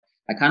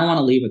I kind of want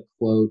to leave a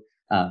quote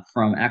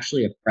from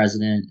actually a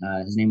president.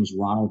 His name was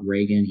Ronald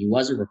Reagan. He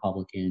was a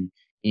Republican,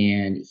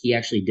 and he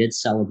actually did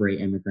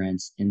celebrate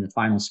immigrants in the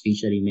final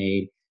speech that he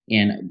made.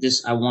 And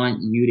this, I want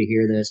you to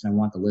hear this, and I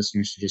want the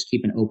listeners to just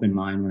keep an open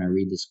mind when I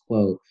read this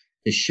quote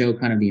to show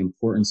kind of the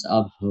importance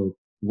of hope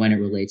when it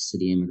relates to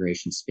the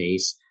immigration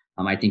space.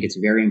 I think it's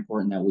very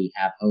important that we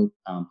have hope.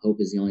 Hope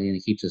is the only thing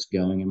that keeps us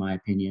going, in my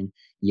opinion.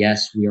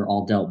 Yes, we are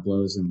all dealt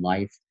blows in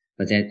life,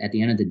 but that at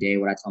the end of the day,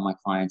 what I tell my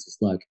clients is,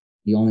 look,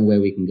 the only way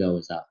we can go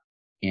is up.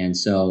 And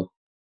so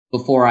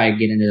before I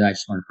get into that, I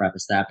just want to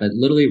preface that. But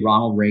literally,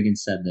 Ronald Reagan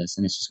said this,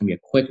 and it's just going to be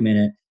a quick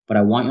minute. But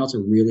I want y'all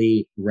to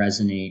really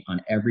resonate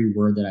on every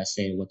word that I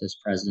say, what this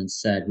president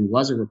said, who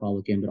was a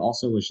Republican, but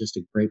also was just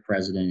a great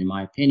president, in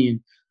my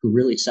opinion, who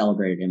really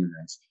celebrated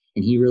immigrants.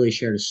 And he really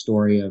shared a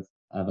story of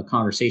a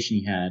conversation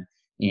he had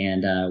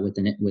and with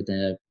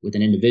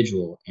an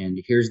individual. And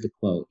here's the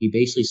quote. He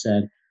basically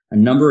said, a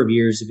number of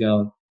years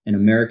ago, an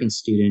American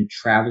student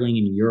traveling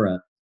in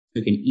Europe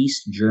took an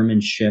East German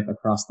ship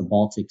across the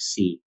Baltic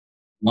Sea.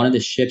 One of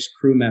the ship's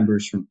crew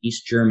members from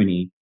East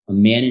Germany, a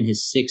man in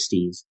his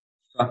 60s,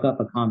 struck up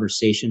a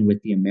conversation with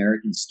the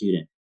American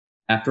student.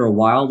 After a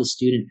while, the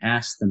student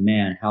asked the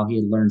man how he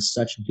had learned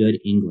such good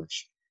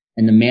English,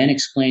 and the man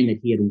explained that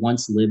he had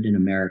once lived in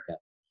America.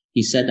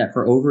 He said that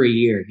for over a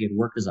year, he had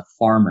worked as a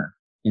farmer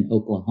in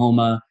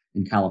Oklahoma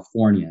and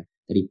California,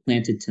 that he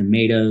planted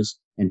tomatoes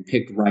and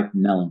picked ripe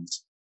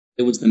melons.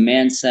 It was, the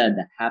man said,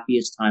 the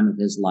happiest time of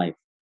his life.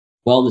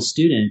 Well, the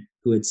student,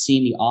 who had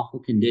seen the awful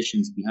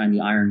conditions behind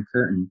the Iron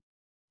Curtain,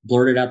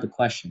 blurted out the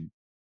question,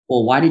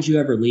 well, why did you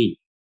ever leave?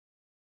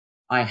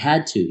 I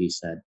had to, he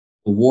said.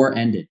 The war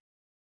ended.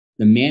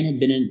 The man had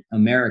been in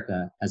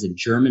America as a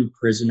German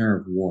prisoner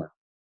of war.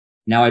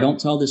 Now, I don't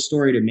tell this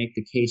story to make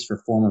the case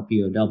for former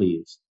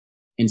POWs.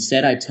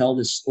 Instead, I tell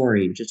this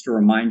story just to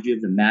remind you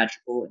of the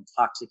magical,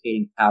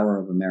 intoxicating power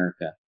of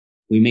America.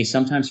 We may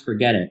sometimes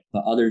forget it,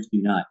 but others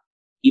do not.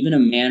 Even a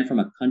man from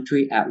a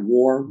country at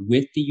war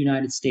with the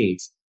United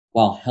States,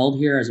 while held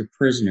here as a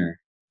prisoner,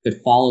 could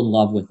fall in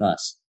love with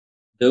us.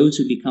 Those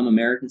who become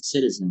American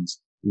citizens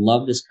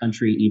love this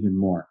country even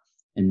more.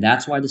 And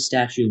that's why the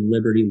Statue of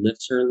Liberty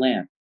lifts her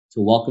lamp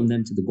to welcome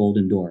them to the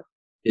Golden Door.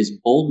 It is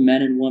bold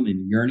men and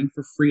women yearning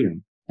for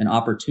freedom and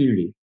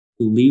opportunity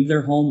who leave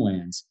their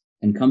homelands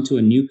and come to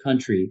a new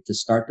country to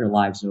start their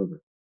lives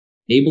over.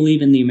 They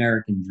believe in the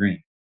American dream,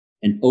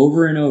 and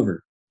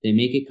over, they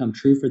make it come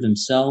true for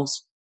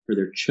themselves, for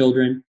their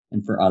children,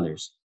 and for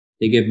others.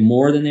 They give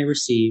more than they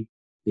receive,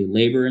 they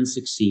labor and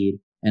succeed,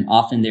 and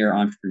often they are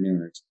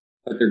entrepreneurs.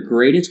 But their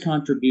greatest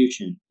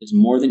contribution is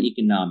more than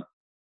economic,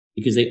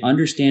 because they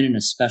understand in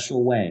a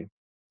special way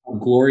how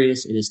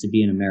glorious it is to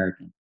be an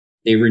American.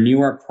 They renew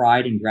our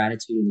pride and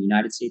gratitude in the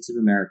United States of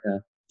America,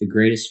 the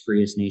greatest,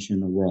 freest nation in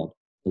the world,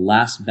 the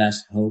last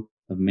best hope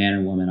of man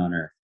and woman on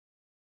earth.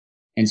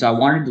 And so I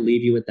wanted to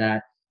leave you with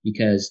that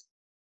because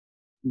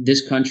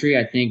this country,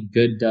 I think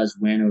good does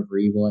win over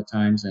evil at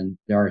times, and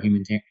there are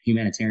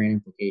humanitarian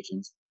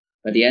implications.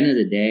 But at the end of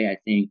the day, I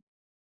think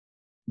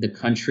the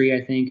country,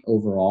 I think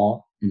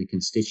overall, and the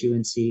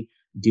constituency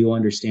do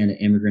understand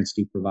that immigrants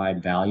do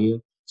provide value.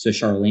 So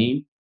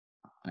Charlene,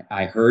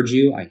 I heard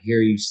you, I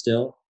hear you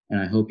still, and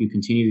I hope you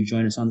continue to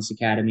join us on this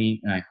academy.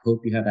 And I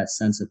hope you have that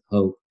sense of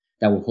hope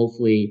that will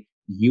hopefully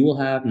you will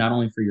have not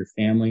only for your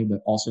family,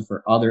 but also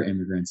for other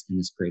immigrants in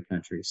this great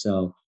country.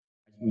 So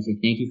I want to say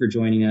thank you for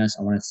joining us.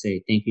 I want to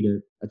say thank you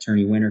to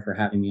Attorney Winter for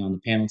having me on the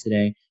panel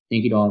today.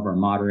 Thank you to all of our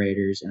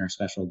moderators and our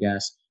special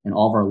guests and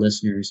all of our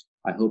listeners.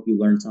 I hope you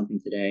learned something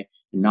today.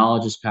 And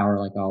knowledge is power,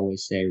 like I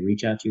always say.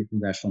 Reach out to your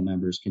congressional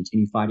members,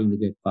 continue fighting the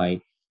good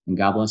fight, and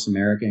God bless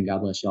America and God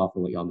bless y'all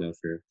for what y'all go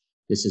through.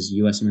 This is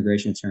U.S.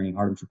 Immigration Attorney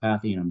Harden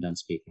Tripathi, and I'm done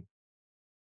speaking.